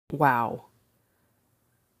Wow.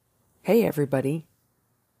 Hey, everybody.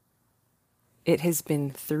 It has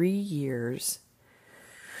been 3 years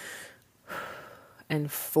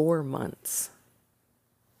and 4 months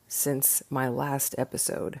since my last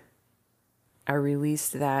episode. I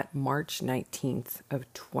released that March 19th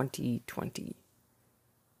of 2020.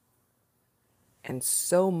 And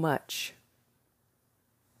so much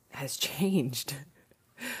has changed.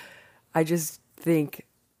 I just think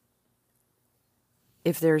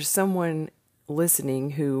if there's someone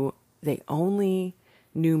listening who they only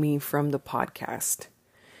knew me from the podcast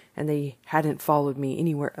and they hadn't followed me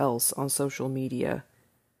anywhere else on social media,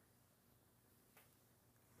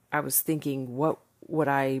 I was thinking, what would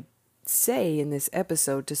I say in this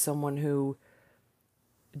episode to someone who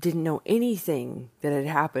didn't know anything that had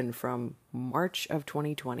happened from March of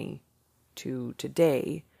 2020 to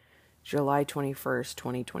today, July 21st,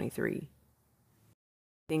 2023?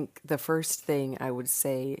 I think the first thing I would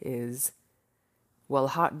say is, well,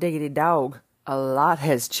 hot diggity dog, a lot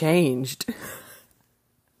has changed.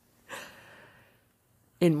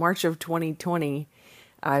 In March of 2020,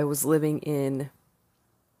 I was living in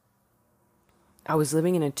a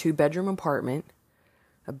 2-bedroom apartment,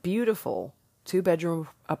 a beautiful 2-bedroom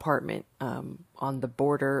apartment on the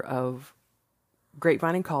border of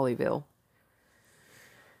Grapevine and Colleyville.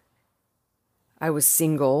 I was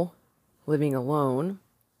single, living alone,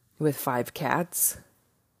 with 5 cats.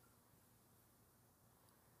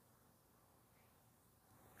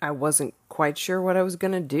 I wasn't quite sure what I was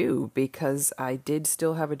going to do because I did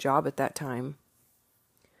still have a job at that time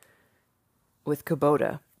with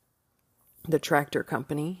Kubota, the tractor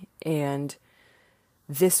company. And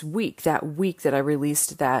that week that I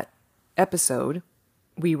released that episode,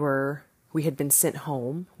 we had been sent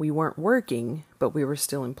home. We weren't working, but we were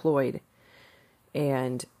still employed.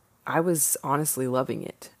 And I was honestly loving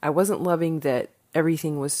it. I wasn't loving that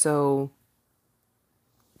everything was so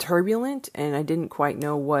turbulent and I didn't quite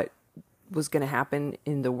know what was going to happen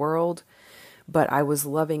in the world, but I was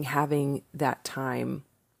loving having that time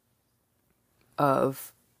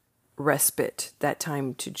of respite, that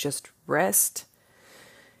time to just rest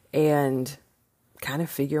and kind of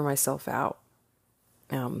figure myself out.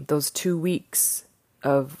 Those 2 weeks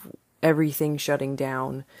of everything shutting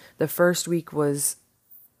down, the first week was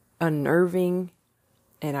unnerving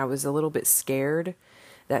and I was a little bit scared.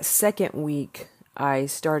 That second week, I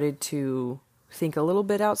started to think a little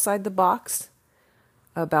bit outside the box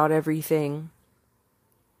about everything,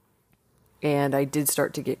 and I did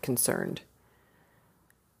start to get concerned.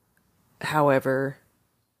 However,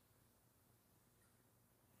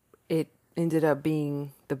 it ended up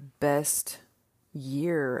being the best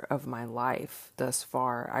year of my life thus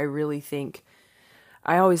far. I really think,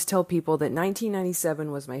 I always tell people that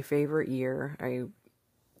 1997 was my favorite year. I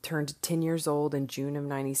turned 10 years old in June of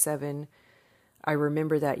 97. I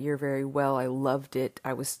remember that year very well. I loved it.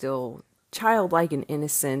 I was still childlike and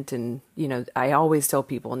innocent. And, I always tell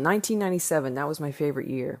people 1997, that was my favorite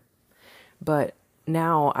year. But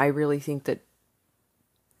now I really think that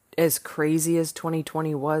as crazy as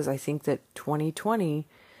 2020 was, I think that 2020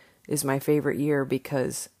 is my favorite year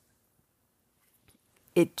because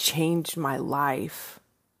it changed my life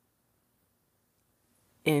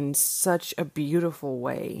in such a beautiful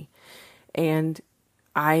way. And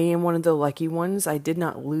I am one of the lucky ones. I did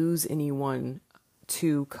not lose anyone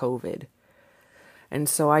to COVID. And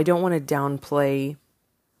so I don't want to downplay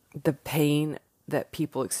the pain that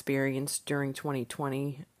people experienced during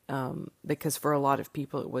 2020, because for a lot of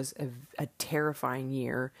people it was a terrifying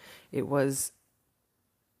year. It was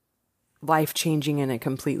life-changing in a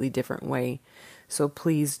completely different way. So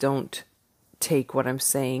please don't take what I'm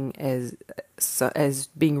saying as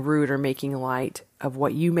being rude or making light of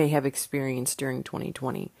what you may have experienced during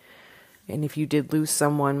 2020. And if you did lose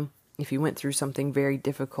someone, if you went through something very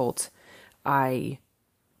difficult, I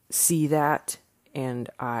see that and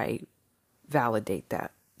I validate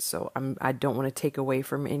that. So I don't want to take away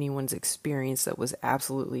from anyone's experience that was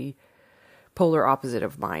absolutely polar opposite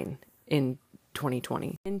of mine in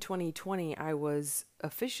 2020. In 2020, I was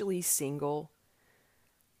officially single,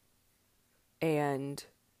 and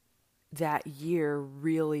that year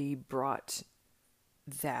really brought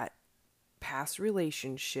that past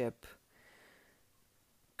relationship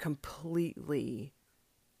completely,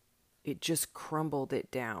 it just crumbled it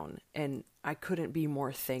down. And I couldn't be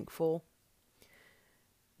more thankful.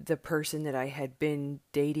 The person that I had been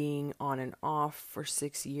dating on and off for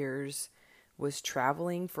 6 years was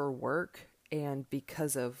traveling for work. And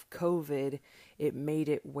because of COVID, it made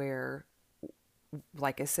it where,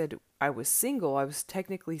 like I said, I was single. I was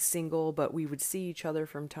technically single, but we would see each other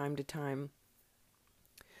from time to time.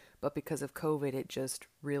 But because of COVID, it just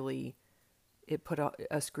really, it put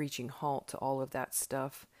a screeching halt to all of that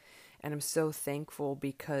stuff. And I'm so thankful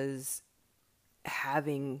because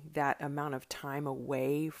having that amount of time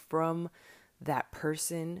away from that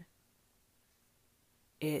person,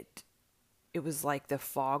 it was like the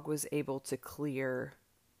fog was able to clear,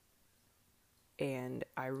 and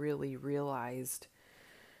I really realized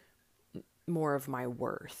more of my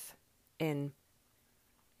worth. And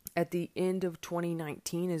at the end of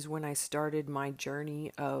 2019 is when I started my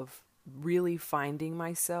journey of really finding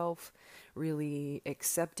myself, really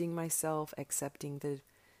accepting myself, accepting the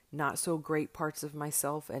not so great parts of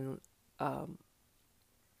myself, and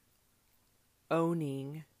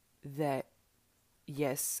owning that,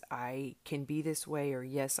 yes, I can be this way, or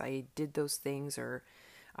yes, I did those things, or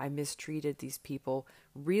I mistreated these people.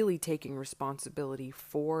 Really taking responsibility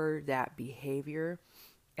for that behavior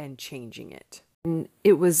and changing it. And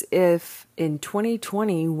it was if in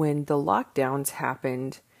 2020, when the lockdowns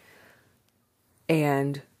happened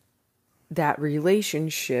and that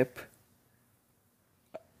relationship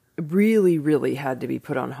really, really had to be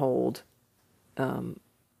put on hold,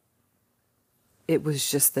 it was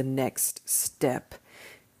just the next step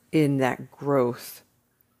in that growth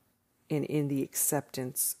and in the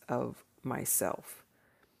acceptance of myself.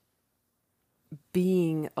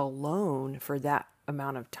 Being alone for that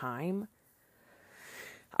amount of time,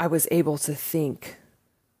 I was able to think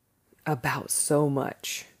about so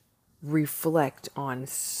much, reflect on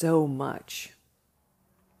so much.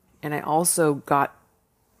 And I also got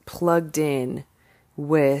plugged in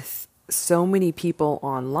with so many people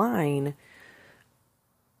online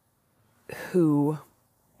who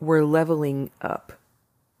were leveling up.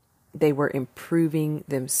 They were improving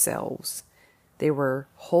themselves. They were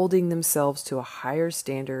holding themselves to a higher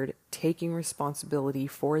standard, taking responsibility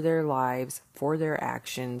for their lives, for their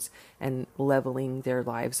actions, and leveling their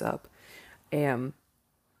lives up. And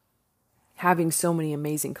having so many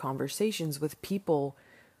amazing conversations with people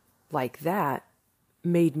like that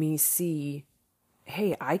made me see,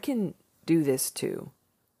 hey, I can do this too.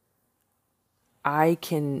 I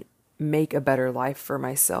can make a better life for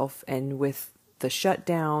myself. And with the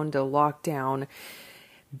shutdown, the lockdown,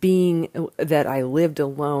 being that I lived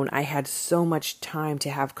alone, I had so much time to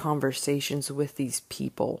have conversations with these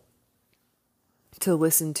people, to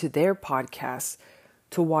listen to their podcasts,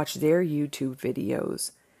 to watch their YouTube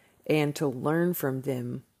videos, and to learn from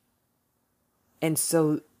them. And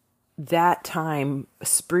so that time,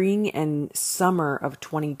 spring and summer of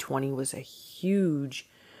 2020, was a huge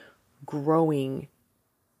growing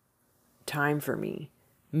time for me,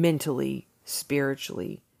 mentally,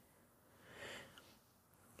 spiritually.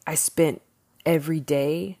 I spent every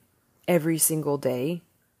single day,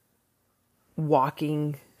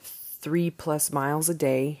 walking 3+ miles a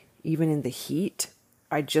day, even in the heat.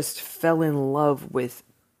 I just fell in love with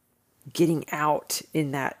getting out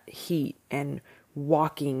in that heat and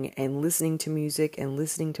walking and listening to music and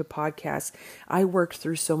listening to podcasts. I worked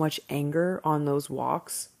through so much anger on those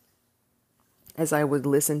walks as I would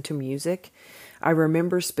listen to music. I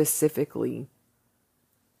remember specifically,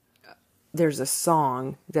 there's a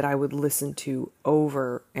song that I would listen to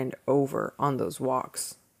over and over on those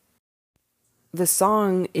walks. The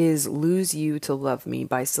song is Lose You to Love Me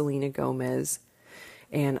by Selena Gomez.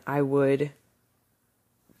 And I would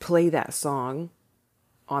play that song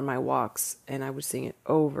on my walks, and I would sing it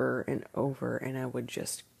over and over, and I would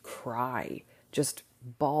just cry, just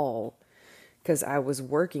bawl, because I was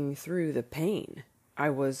working through the pain. I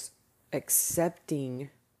was accepting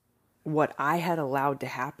what I had allowed to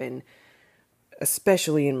happen,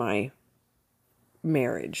 especially in my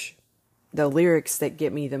marriage. The lyrics that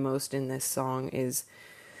get me the most in this song is,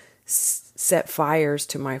 set fires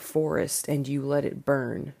to my forest and you let it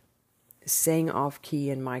burn. Sang off key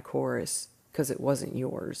in my chorus because it wasn't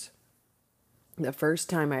yours. The first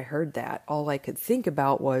time I heard that, all I could think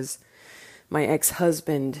about was my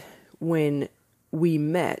ex-husband. When we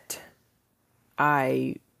met,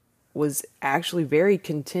 I was actually very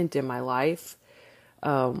content in my life.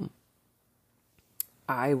 I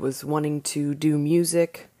was wanting to do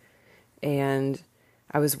music, and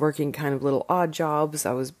I was working kind of little odd jobs.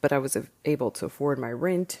 I was able to afford my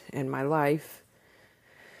rent and my life.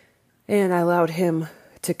 And I allowed him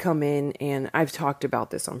to come in, and I've talked about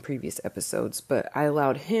this on previous episodes, but I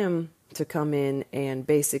allowed him to come in and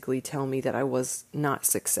basically tell me that I was not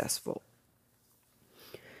successful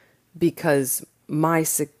because my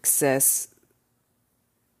success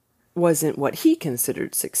wasn't what he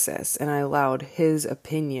considered success. And I allowed his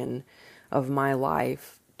opinion of my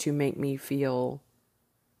life to make me feel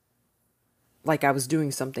like I was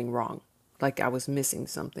doing something wrong, like I was missing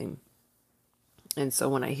something. And so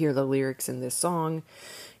when I hear the lyrics in this song,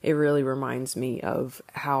 it really reminds me of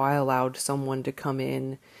how I allowed someone to come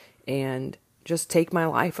in and just take my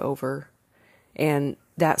life over. And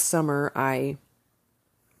that summer,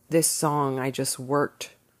 this song, I just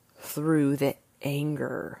worked through the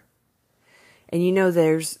anger. And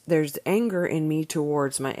there's anger in me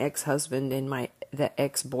towards my ex-husband and the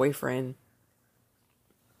ex-boyfriend.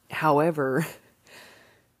 However,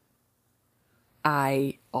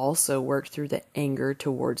 I also worked through the anger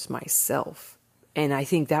towards myself. And I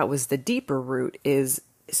think that was the deeper root, is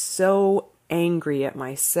so angry at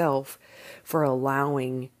myself for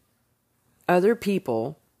allowing other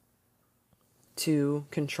people to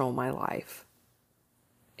control my life.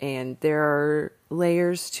 And there are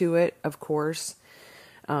layers to it, of course.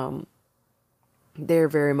 They're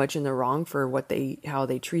very much in the wrong for how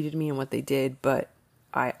they treated me and what they did, but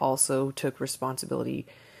I also took responsibility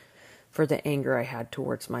for the anger I had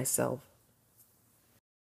towards myself.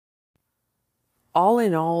 All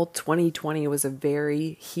in all, 2020 was a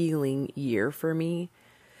very healing year for me.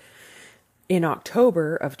 In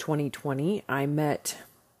October of 2020, I met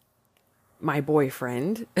my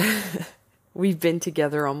boyfriend. We've been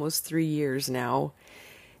together almost 3 years now,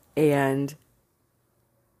 and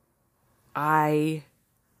I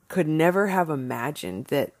could never have imagined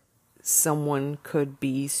that someone could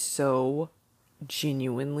be so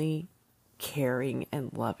genuinely caring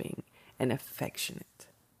and loving and affectionate.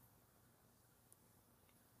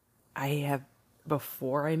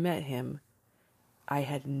 Before I met him, I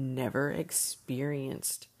had never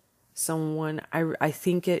experienced someone, I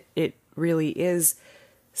think it really is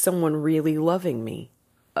someone really loving me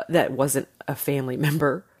that wasn't a family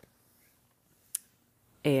member.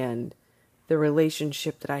 And the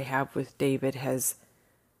relationship that I have with David has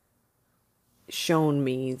shown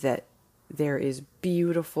me that there is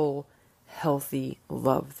beautiful, healthy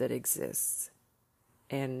love that exists.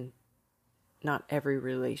 And not every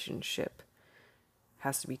relationship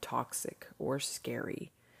has to be toxic or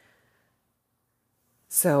scary.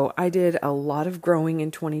 So I did a lot of growing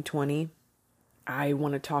in 2020. I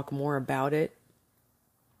want to talk more about it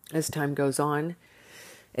as time goes on.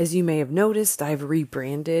 As you may have noticed, I've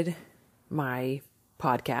rebranded my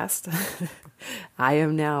podcast. I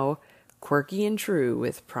am now Quirky and True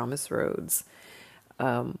with Promise Roads.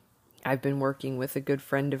 I've been working with a good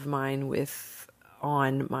friend of mine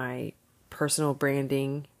on my personal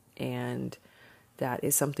branding, and that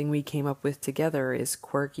is something we came up with together, is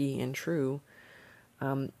Quirky and True.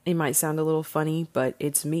 It might sound a little funny, but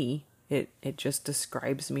it's me. It just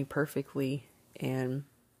describes me perfectly, and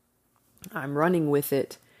I'm running with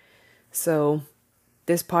it. So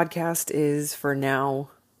this podcast is, for now,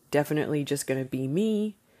 definitely just going to be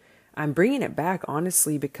me. I'm bringing it back,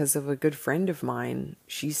 honestly, because of a good friend of mine.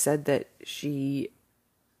 She said that we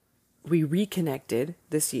reconnected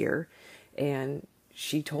this year, and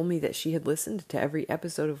she told me that she had listened to every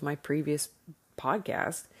episode of my previous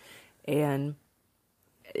podcast, and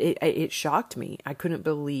it shocked me. I couldn't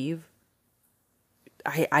believe,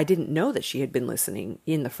 I didn't know that she had been listening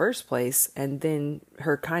in the first place, and then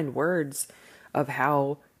her kind words of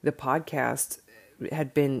how the podcast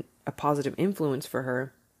had been a positive influence for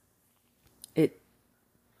her, it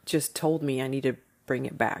just told me I need to bring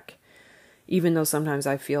it back. Even though sometimes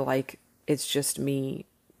I feel like it's just me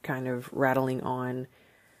kind of rattling on,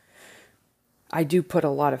 I do put a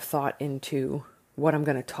lot of thought into what I'm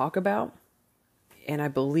going to talk about, and I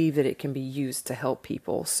believe that it can be used to help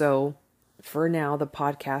people. So for now, the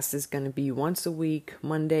podcast is going to be once a week.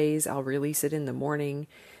 Mondays, I'll release it in the morning,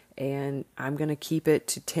 and I'm going to keep it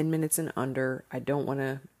to 10 minutes and under. I don't want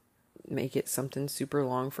to make it something super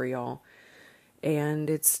long for y'all. And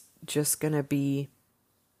it's just going to be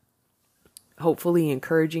hopefully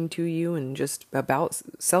encouraging to you and just about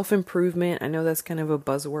self-improvement. I know that's kind of a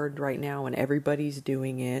buzzword right now and everybody's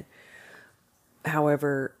doing it.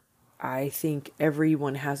 However, I think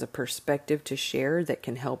everyone has a perspective to share that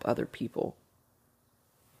can help other people.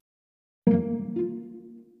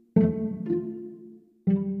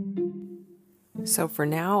 So for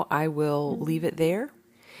now, I will leave it there,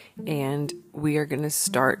 and we are going to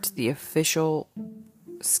start the official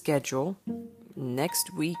schedule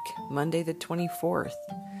next week, Monday the 24th.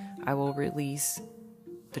 I will release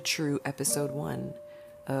the True episode 1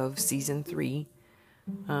 of season 3.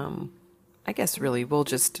 I guess really we'll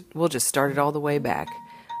just start it all the way back.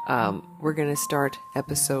 We're going to start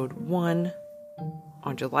episode 1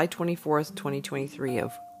 on July 24th, 2023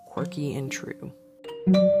 of Quirky and True.